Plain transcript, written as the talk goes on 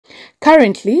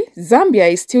Currently,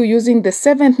 Zambia is still using the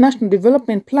 7th National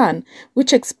Development Plan,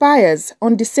 which expires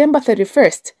on December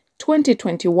 31st,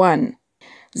 2021.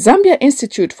 Zambia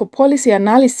Institute for Policy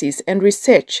Analysis and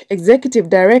Research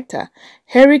Executive Director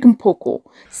Herrick Mpoko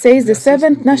says the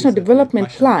 7th National Development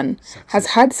Plan has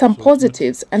had some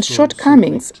positives and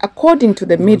shortcomings according to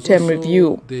the midterm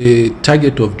review. The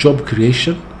target of job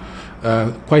creation,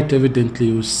 quite evidently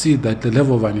you see that the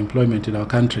level of unemployment in our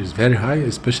country is very high,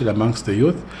 especially amongst the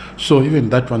youth. So even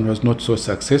that one was not so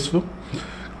successful.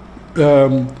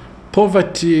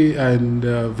 Poverty and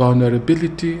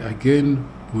vulnerability, again,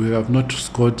 we have not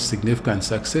scored significant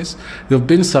success. There have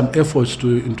been some efforts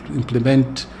to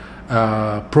implement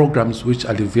programs which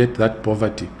alleviate that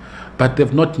poverty, but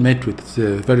they've not met with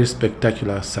very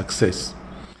spectacular success.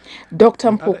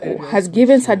 Dr. Mpoko has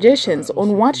given suggestions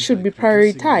on what should be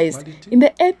prioritized in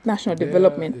the 8th National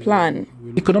Development Plan.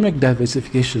 Economic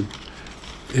diversification,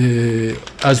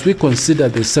 as we consider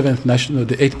the 8th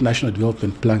National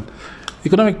Development Plan,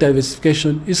 economic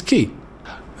diversification is key,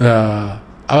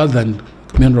 other than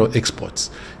mineral exports,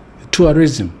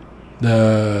 tourism,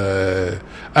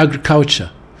 agriculture,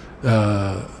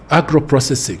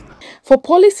 agro-processing. For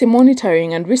Policy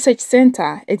Monitoring and Research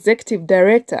Center Executive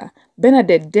Director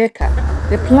Bernadette Decker,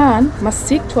 the plan must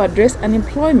seek to address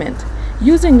unemployment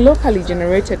using locally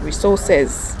generated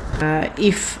resources.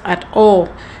 If at all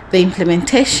the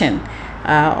implementation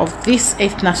of this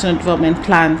 8th National Development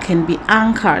Plan can be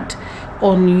anchored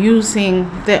on using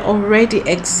the already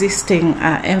existing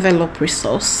envelope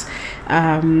resource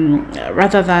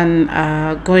rather than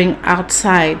going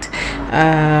outside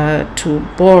to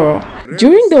borrow.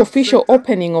 During the official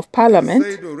opening of Parliament,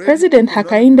 President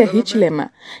Hakainde Hichilema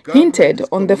hinted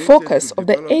on the focus of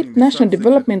the 8th National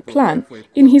Development Plan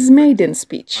in his maiden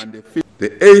speech. The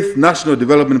 8th National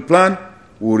Development Plan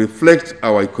will reflect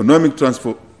our economic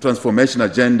transformation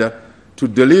agenda to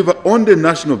deliver on the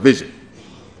national vision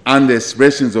and the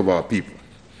aspirations of our people,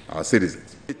 our citizens.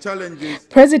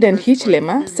 President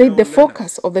Hichilema said the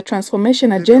focus of the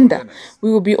transformation agenda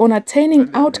will be on attaining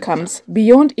outcomes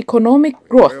beyond economic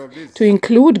growth to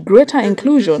include greater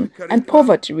inclusion and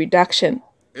poverty reduction.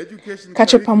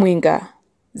 Kachopa Mwinga,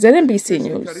 ZNBC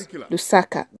News,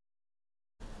 Lusaka.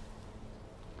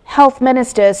 Health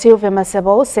Minister Sylvia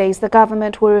Masebo says the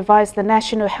government will revise the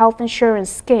National Health Insurance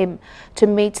Scheme to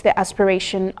meet the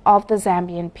aspiration of the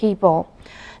Zambian people.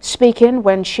 Speaking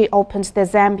when she opens the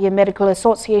Zambia Medical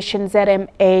Association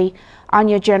ZMA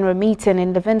annual general meeting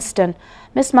in Livingston,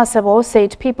 Ms. Masebo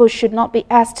said people should not be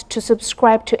asked to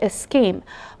subscribe to a scheme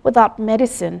without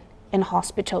medicine in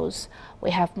hospitals.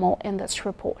 We have more in this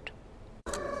report.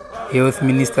 Health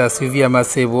Minister Sylvia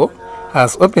Masebo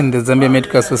has opened the Zambia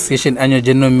Medical Association annual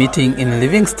general meeting in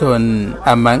Livingston.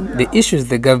 Among the issues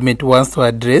the government wants to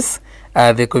address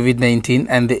are the COVID-19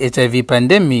 and the HIV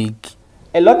pandemic.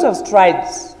 A lot of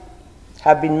strides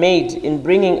have been made in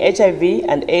bringing HIV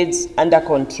and AIDS under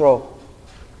control.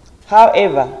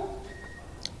 However,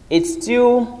 it's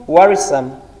still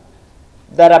worrisome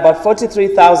that about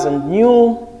 43,000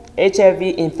 new HIV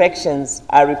infections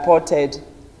are reported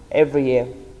every year.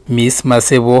 Ms.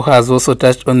 Masebo has also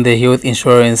touched on the health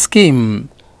insurance scheme.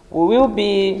 We will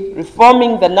be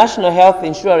reforming the national health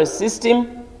insurance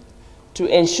system to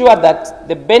ensure that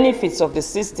the benefits of the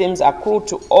systems accrue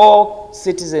to all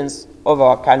citizens of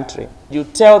our country. You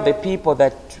tell the people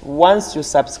that once you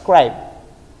subscribe,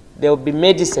 there will be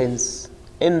medicines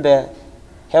in the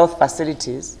health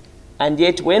facilities, and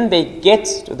yet when they get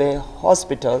to the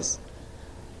hospitals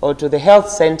or to the health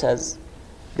centers,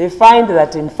 they find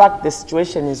that in fact the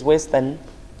situation is worse than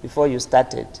before you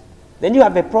started. Then you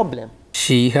have a problem.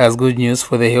 She has good news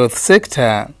for the health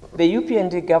sector. The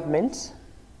UPND government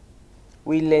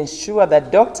will ensure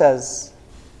that doctors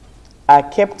are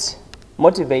kept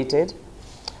motivated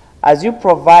as you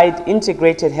provide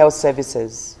integrated health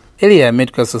services. Earlier,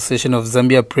 Medical Association of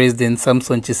Zambia President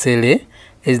Samson Chisele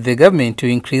urged the government to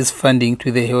increase funding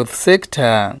to the health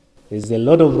sector. There's a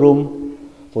lot of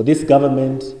room for this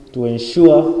government to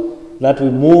ensure that we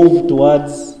move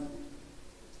towards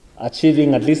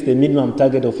achieving at least the minimum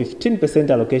target of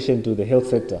 15% allocation to the health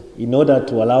sector in order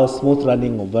to allow smooth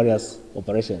running of various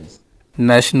operations.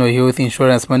 National Health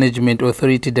Insurance Management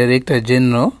Authority Director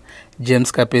General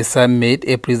James Kapesa made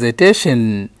a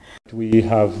presentation. We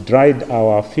have dried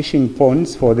our fishing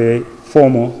ponds for the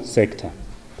formal sector.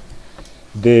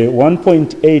 The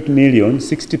 1.8 million,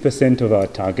 60% of our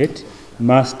target,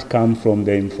 must come from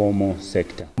the informal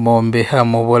sector. Mombeha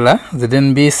Mobola,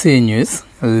 ZNBC News,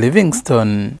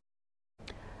 Livingston.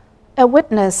 A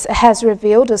witness has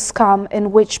revealed a scam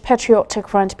in which Patriotic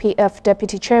Front PF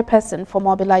Deputy Chairperson for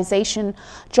Mobilization,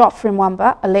 Geoffrey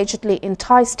Mwamba, allegedly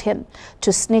enticed him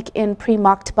to sneak in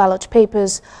pre-marked ballot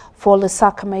papers for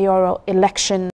Lusaka mayoral election.